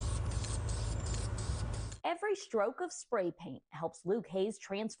Every stroke of spray paint helps Luke Hayes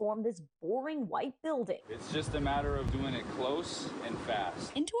transform this boring white building It's just a matter of doing it close and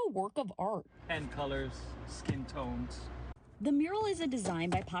fast. into a work of art. Hand colors, skin tones. The mural is a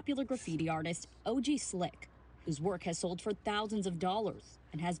design by popular graffiti artist OG Slick, whose work has sold for thousands of dollars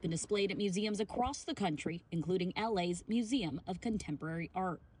and has been displayed at museums across the country, including LA's Museum of Contemporary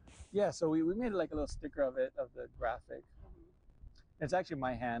Art. Yeah, so we made like a little sticker of it, of the graphic. It's actually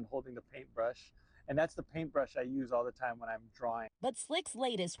my hand holding the paintbrush, and that's the paintbrush I use all the time when I'm drawing. But Slick's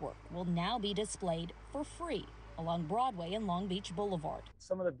latest work will now be displayed for free along Broadway and Long Beach Boulevard.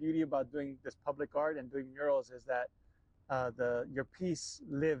 Some of the beauty about doing this public art and doing murals is that your piece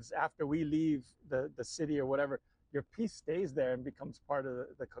lives after we leave the city or whatever. Your piece stays there and becomes part of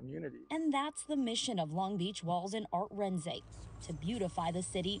the community. And that's the mission of Long Beach Walls and Art Renze, to beautify the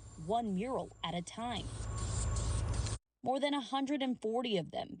city one mural at a time. More than 140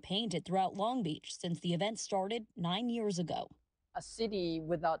 of them painted throughout Long Beach since the event started 9 years ago. A city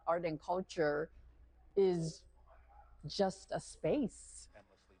without art and culture is just a space.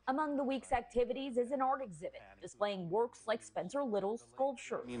 Among the week's activities is an art exhibit displaying works like Spencer Little's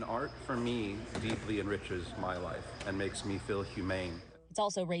sculpture. I mean, art for me deeply enriches my life and makes me feel humane. It's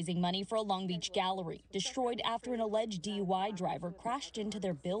also raising money for a Long Beach gallery destroyed after an alleged DUI driver crashed into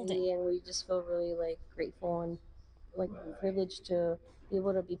their building. And we just feel really grateful and privileged to be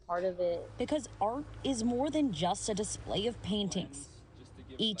able to be part of it. Because art is more than just a display of paintings.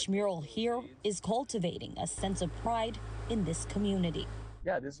 Each mural here is cultivating a sense of pride in this community.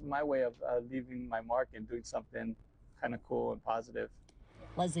 Yeah, this is my way of leaving my mark and doing something kind of cool and positive.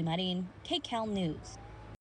 Leslie Marin, KCAL News.